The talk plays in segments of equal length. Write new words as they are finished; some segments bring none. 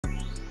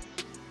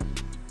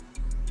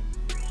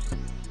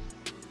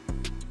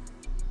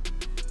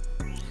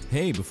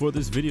Hey, before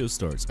this video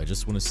starts, I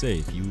just want to say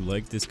if you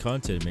like this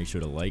content, make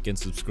sure to like and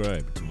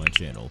subscribe to my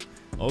channel.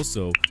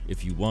 Also,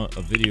 if you want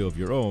a video of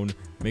your own,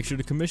 make sure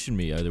to commission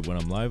me either when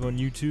I'm live on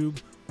YouTube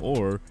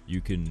or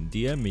you can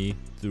DM me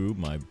through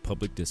my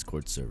public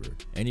Discord server.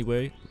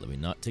 Anyway, let me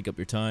not take up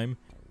your time.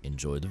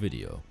 Enjoy the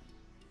video.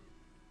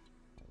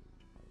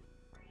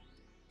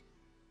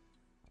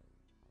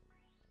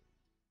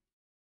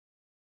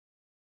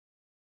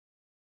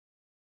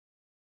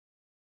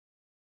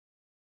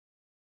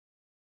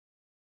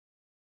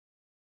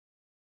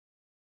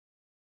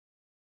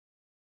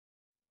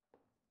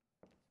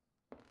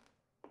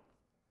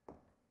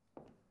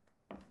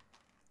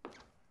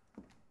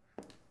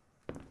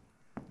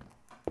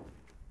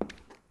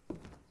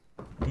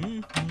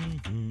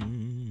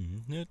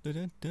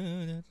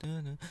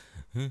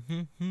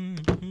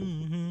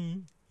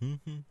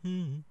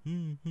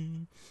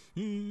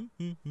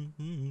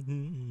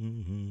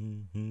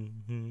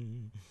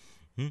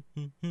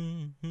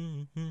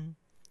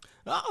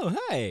 Oh,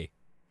 hey!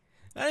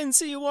 I didn't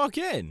see you walk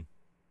in.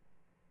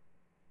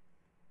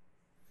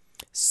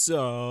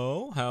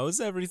 So, how's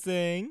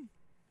everything?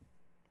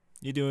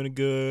 You doing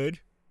good?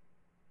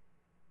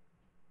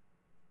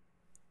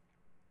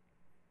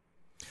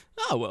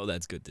 Oh, well,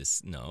 that's good to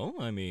know.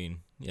 I mean,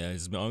 yeah,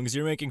 as long as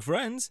you're making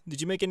friends.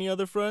 Did you make any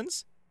other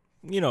friends?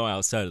 You know,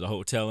 outside of the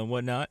hotel and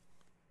whatnot.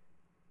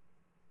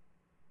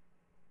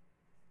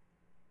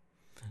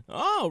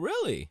 Oh,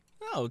 really?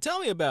 Oh, tell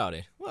me about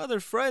it. What other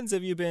friends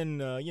have you been,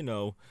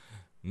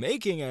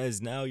 making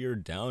as now you're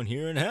down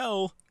here in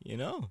hell, you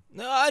know?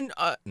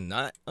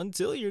 Not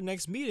until your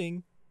next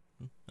meeting.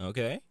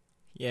 Okay?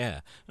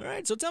 Yeah.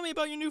 Alright, so tell me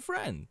about your new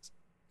friends.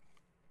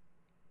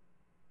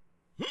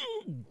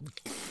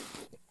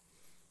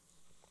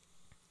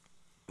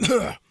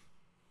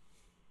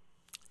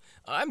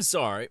 I'm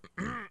sorry.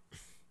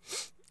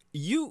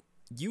 You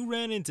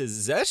ran into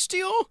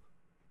Zestial?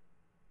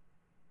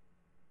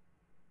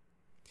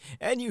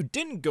 And you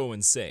didn't go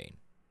insane.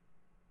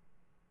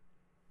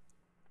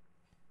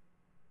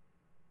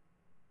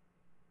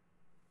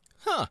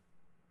 Huh.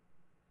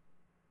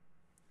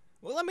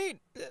 Well, I mean,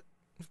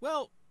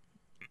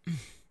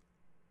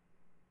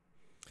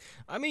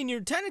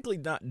 you're technically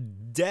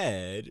not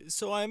dead,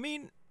 so I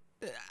mean,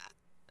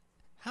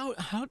 how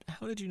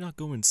did you not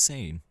go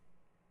insane?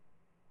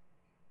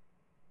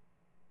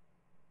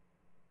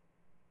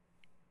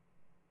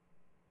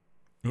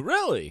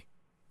 Really?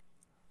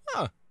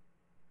 Huh.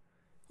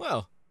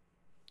 Well,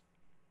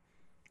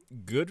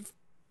 good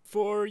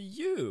for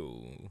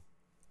you.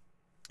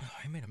 Oh,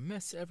 I made a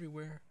mess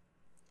everywhere.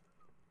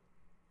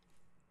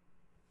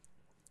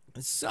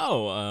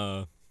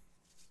 So,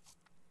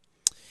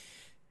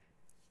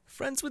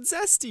 friends with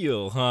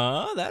Zestial,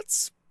 huh?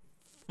 That's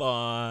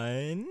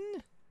fun.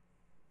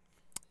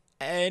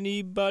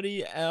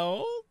 Anybody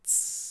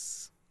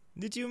else?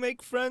 Did you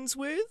make friends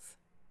with?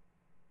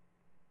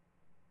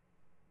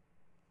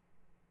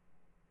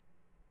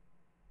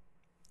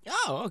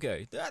 Oh,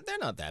 okay. They're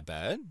not that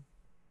bad.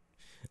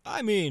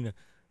 I mean,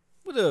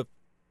 with a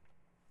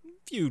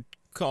few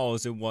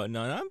calls and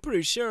whatnot, I'm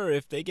pretty sure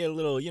if they get a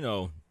little,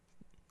 a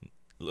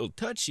little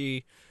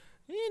touchy,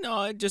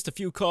 just a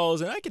few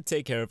calls and I could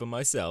take care of them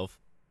myself.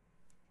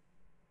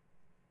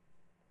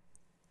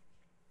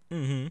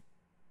 Mm-hmm.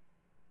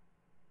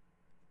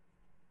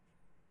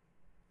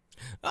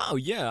 Oh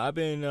yeah, I've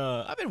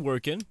been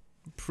working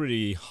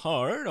pretty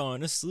hard,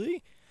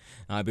 honestly.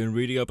 I've been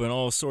reading up on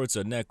all sorts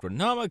of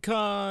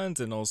Necronomicons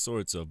and all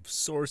sorts of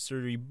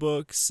sorcery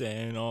books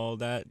and all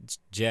that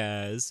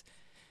jazz.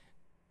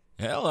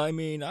 Hell, I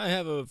mean, I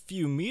have a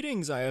few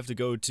meetings I have to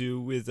go to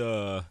with,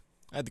 I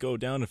have to go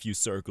down a few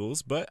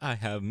circles, but I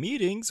have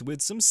meetings with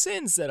some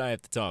sins that I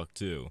have to talk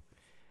to.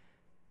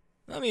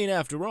 I mean,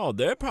 after all,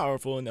 they're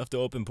powerful enough to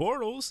open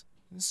portals,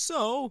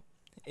 so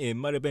it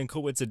might have been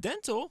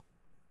coincidental,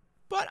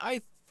 but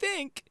I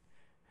think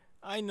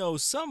I know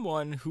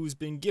someone who's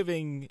been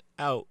giving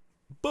out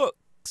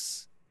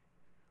books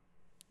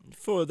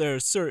for their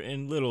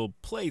certain little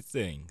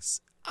playthings.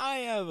 I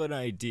have an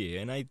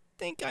idea, and I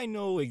think I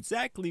know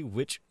exactly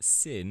which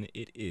sin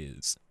it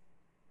is.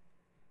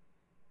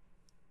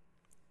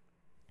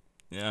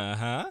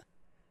 Uh-huh.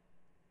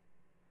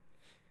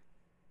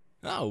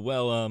 Oh,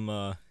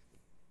 well,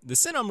 the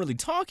sin I'm really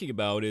talking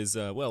about is,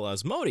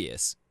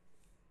 Asmodeus.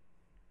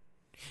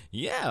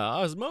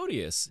 Yeah,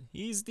 Asmodeus.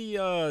 He's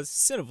the,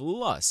 sin of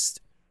lust.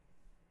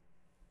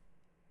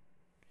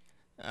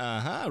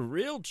 Uh-huh,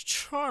 real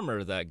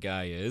charmer that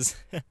guy is.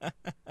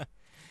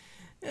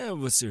 Yeah,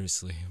 but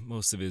seriously,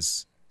 most of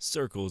his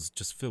circle's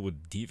just filled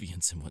with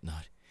deviants and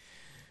whatnot.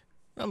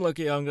 I'm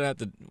lucky I'm gonna have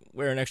to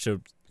wear an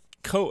extra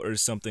coat or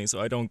something so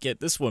I don't get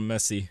this one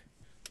messy.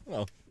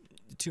 Well,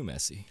 too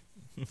messy.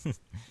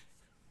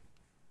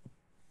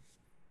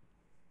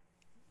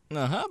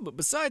 Uh-huh, but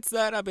besides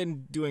that, I've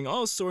been doing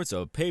all sorts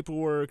of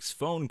paperwork,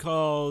 phone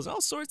calls, all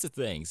sorts of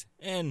things.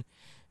 And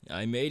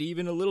I made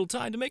even a little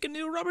time to make a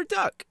new rubber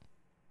duck.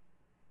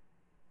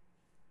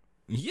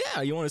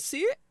 Yeah, you want to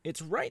see it?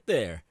 It's right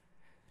there.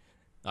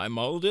 I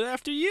modeled it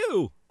after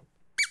you.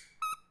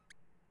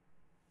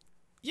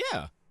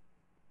 Yeah.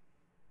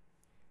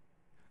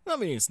 I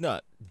mean, it's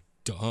not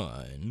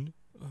done,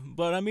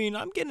 but I mean,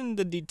 I'm getting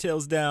the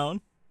details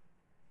down.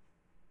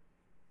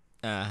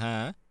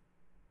 Uh-huh.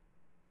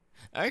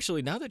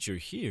 Actually, now that you're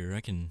here,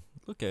 I can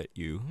look at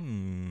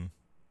you.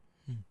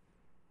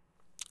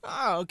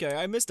 Ah, okay,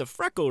 I missed a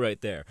freckle right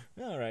there.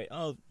 All right,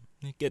 I'll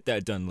get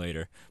that done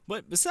later.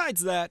 But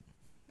besides that,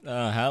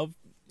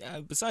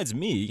 besides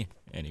me,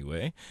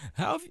 anyway,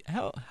 how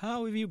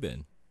have you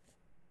been?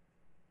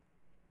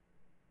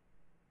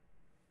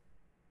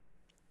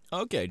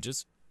 Okay,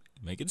 just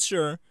making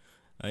sure.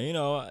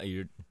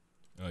 You're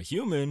a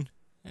human,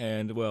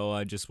 and well,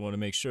 I just want to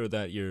make sure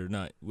that you're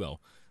not,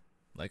 well,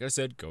 like I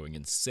said, going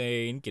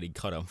insane, getting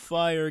caught on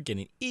fire,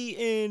 getting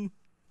eaten,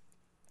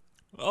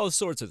 all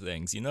sorts of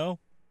things, you know?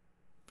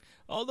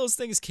 All those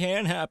things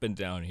can happen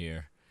down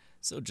here.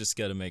 So just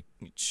gotta make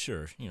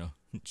sure,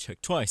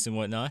 check twice and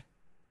whatnot.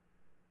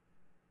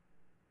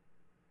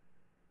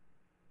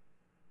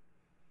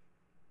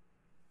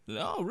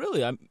 Oh,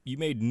 really? You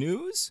made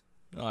news?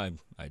 I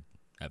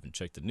haven't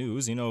checked the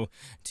news.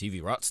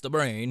 TV rots the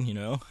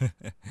brain.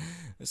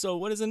 So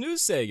what does the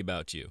news say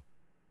about you?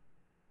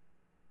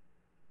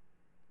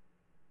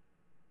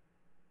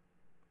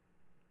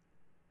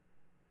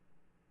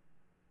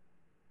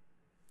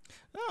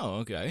 Oh,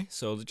 okay.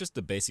 So just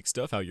the basic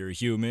stuff, how you're a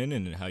human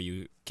and how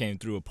you came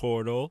through a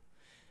portal.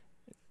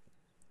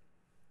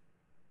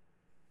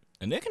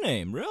 A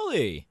nickname,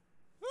 really?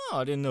 Oh,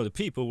 I didn't know the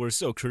people were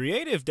so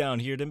creative down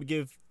here to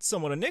give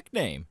someone a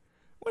nickname.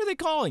 What are they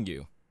calling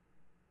you?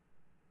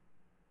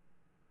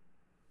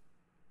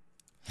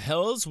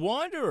 Hell's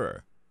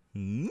Wanderer.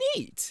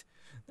 Neat.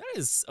 That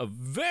is a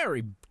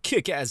very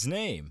kick-ass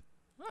name.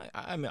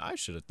 I mean, I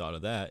should have thought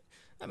of that.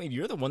 I mean,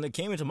 you're the one that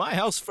came into my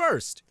house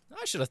first.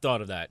 I should have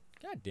thought of that.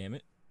 God damn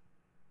it.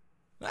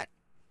 What?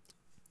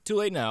 Too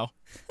late now.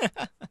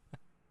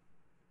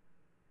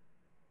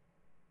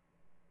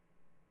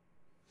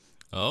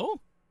 Oh?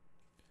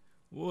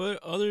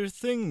 What other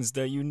things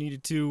that you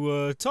needed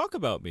to talk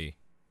about me?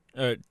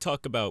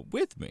 Talk about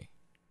with me?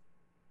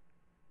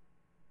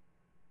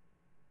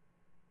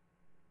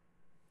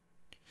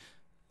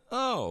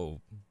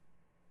 Oh,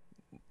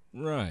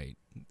 right.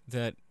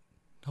 That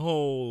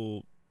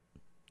whole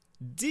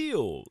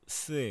deal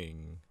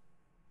thing.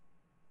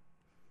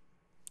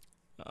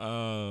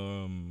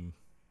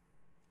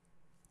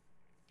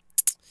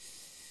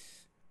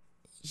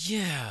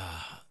 Yeah.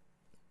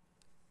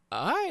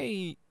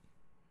 I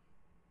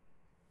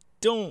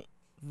don't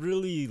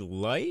really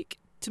like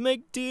to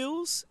make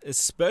deals,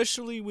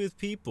 especially with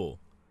people.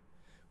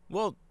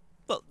 Well,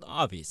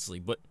 obviously,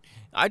 but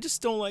I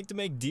just don't like to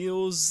make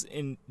deals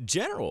in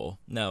general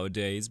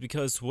nowadays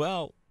because,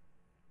 well,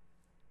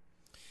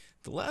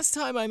 the last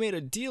time I made a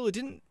deal, it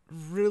didn't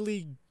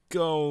really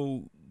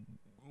go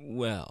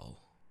well.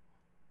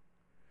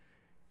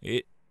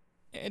 It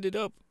ended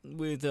up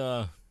with,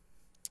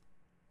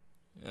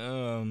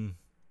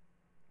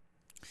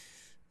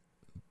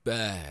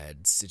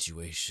 bad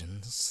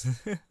situations,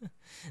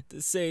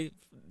 to say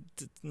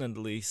none the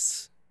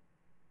least.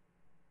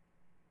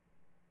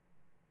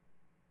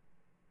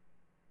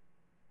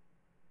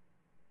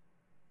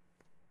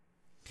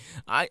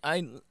 I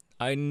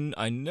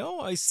know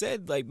I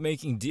said like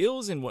making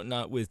deals and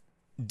whatnot with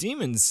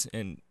demons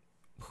and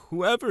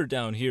whoever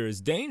down here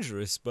is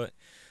dangerous, but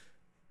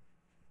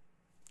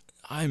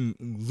I'm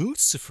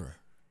Lucifer.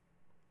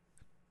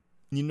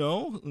 You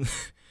know?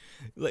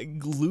 Like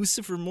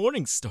Lucifer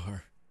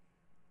Morningstar.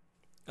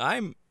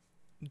 I'm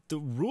the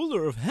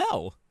ruler of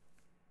hell.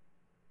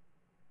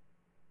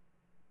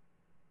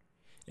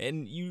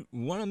 And you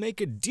want to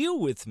make a deal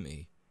with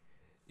me.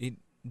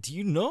 Do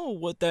you know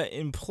what that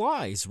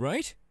implies,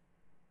 right?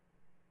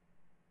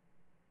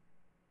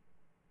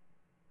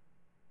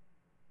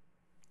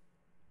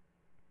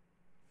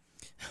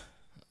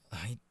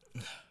 I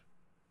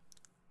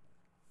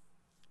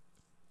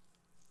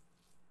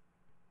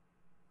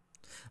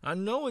I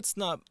know it's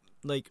not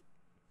like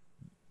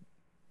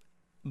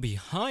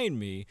behind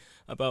me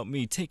about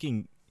me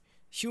taking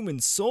human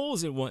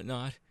souls and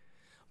whatnot,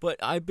 but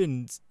I've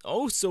been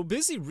oh so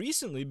busy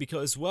recently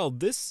because, well,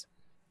 this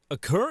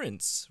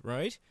occurrence,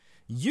 right?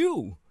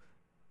 You,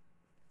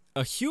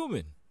 a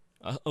human,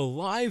 a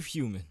live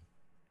human,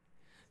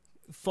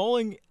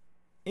 falling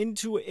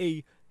into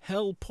a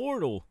hell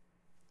portal,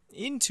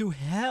 into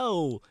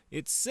hell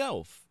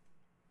itself,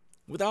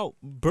 without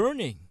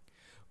burning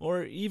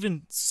or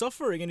even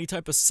suffering any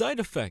type of side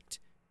effect.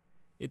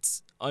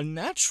 It's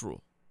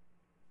unnatural.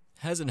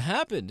 Hasn't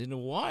happened in a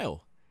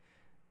while.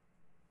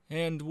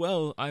 And,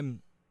 well,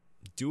 I'm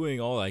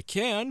doing all I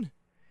can.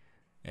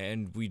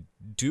 And we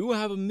do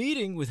have a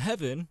meeting with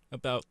heaven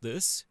about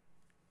this.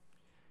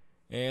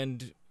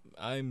 And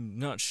I'm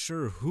not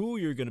sure who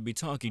you're going to be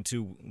talking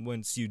to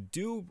once you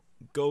do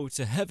go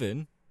to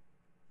heaven.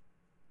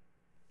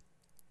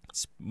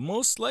 It's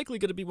most likely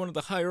going to be one of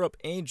the higher up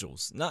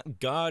angels,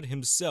 not God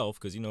himself,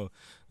 because you know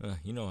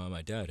how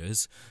my dad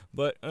is.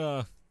 But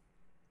I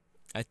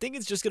think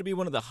it's just going to be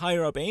one of the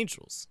higher up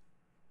angels.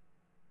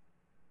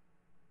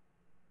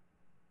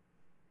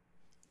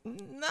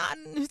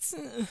 it's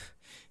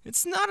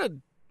not a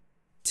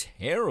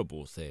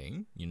terrible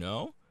thing, you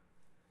know?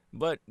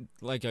 But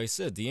like I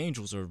said, the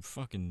angels are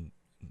fucking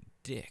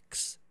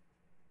dicks.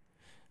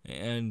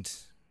 And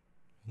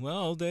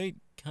well, they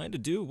kind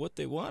of do what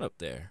they want up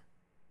there.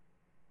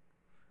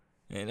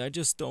 And I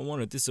just don't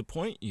want to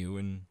disappoint you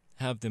and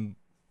have them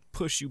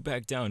push you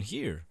back down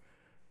here.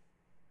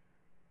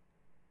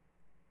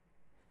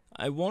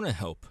 I want to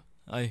help.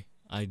 I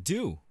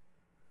do.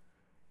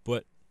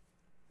 But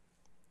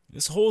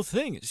this whole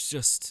thing is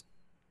just...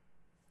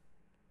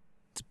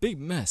 it's a big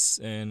mess,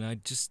 and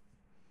I'm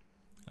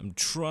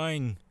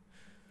trying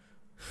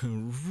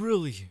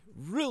really,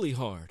 really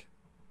hard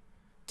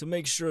to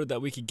make sure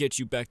that we can get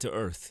you back to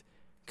Earth.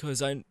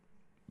 'Cause I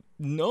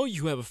know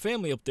you have a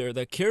family up there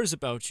that cares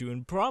about you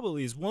and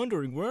probably is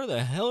wondering where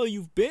the hell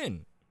you've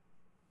been.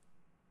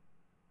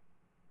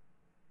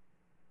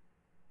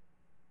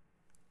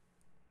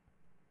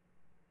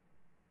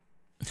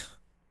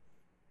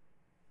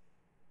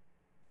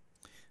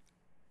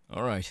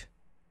 All right.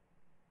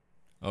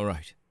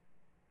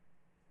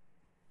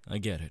 I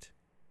get it.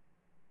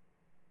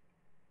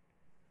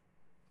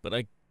 But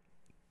I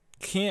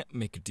can't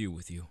make a deal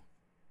with you.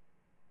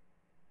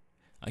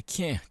 I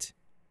can't.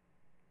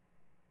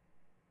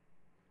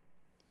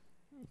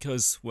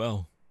 Because,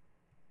 well,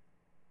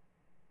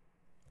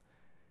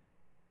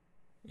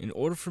 in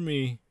order for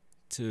me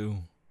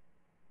to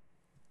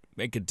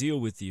make a deal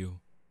with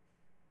you,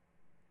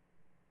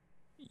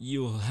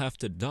 you'll have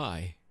to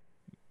die.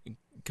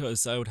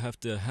 Because I would have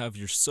to have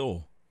your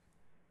soul.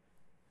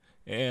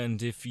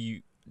 And if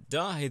you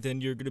die, then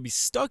you're gonna be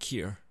stuck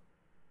here.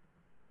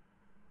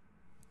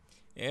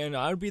 And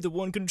I'd be the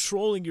one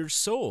controlling your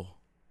soul.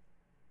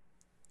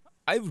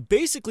 I would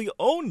basically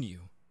own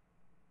you.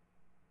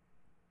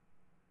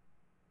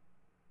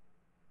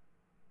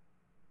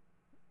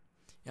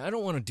 I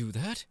don't want to do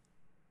that.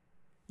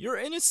 You're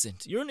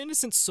innocent. You're an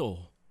innocent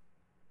soul.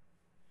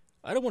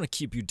 I don't want to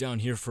keep you down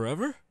here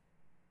forever.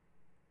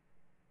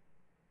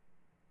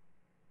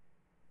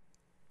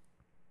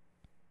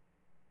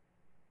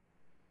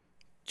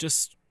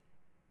 Just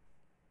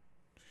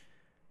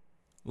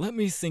let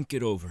me think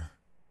it over.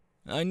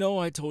 I know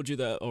I told you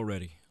that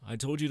already. I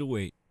told you to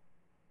wait.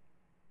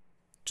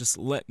 Just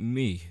let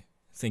me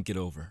think it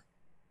over.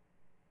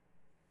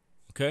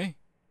 Okay?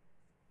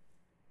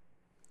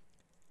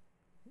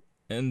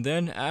 And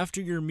then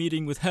after your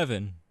meeting with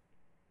heaven,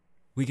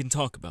 we can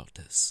talk about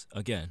this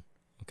again.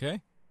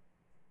 Okay?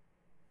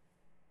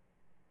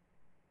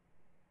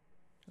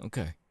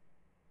 Okay.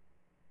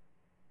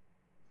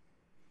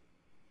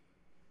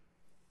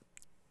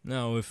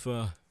 Now, if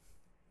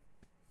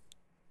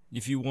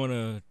you want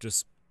to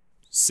just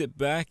sit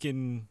back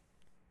and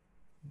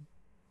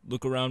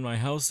look around my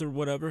house or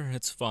whatever,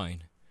 it's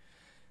fine.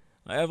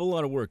 I have a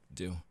lot of work to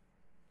do.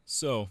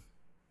 So,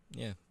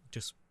 yeah,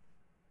 just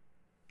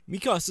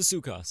Mikasa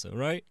Sukasa,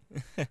 right?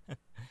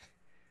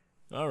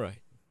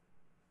 Alright.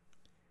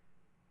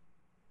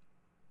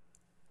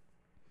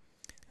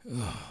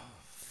 Oh,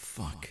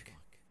 fuck.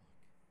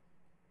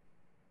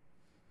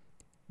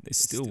 They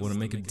still want to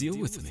make a deal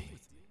with me.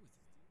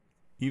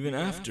 Even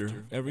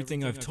after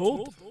everything I've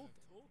told them.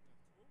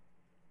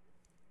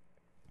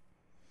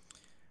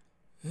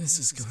 This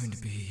is going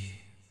to be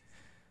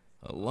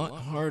a lot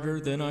harder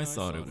than I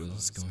thought it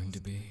was going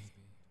to be.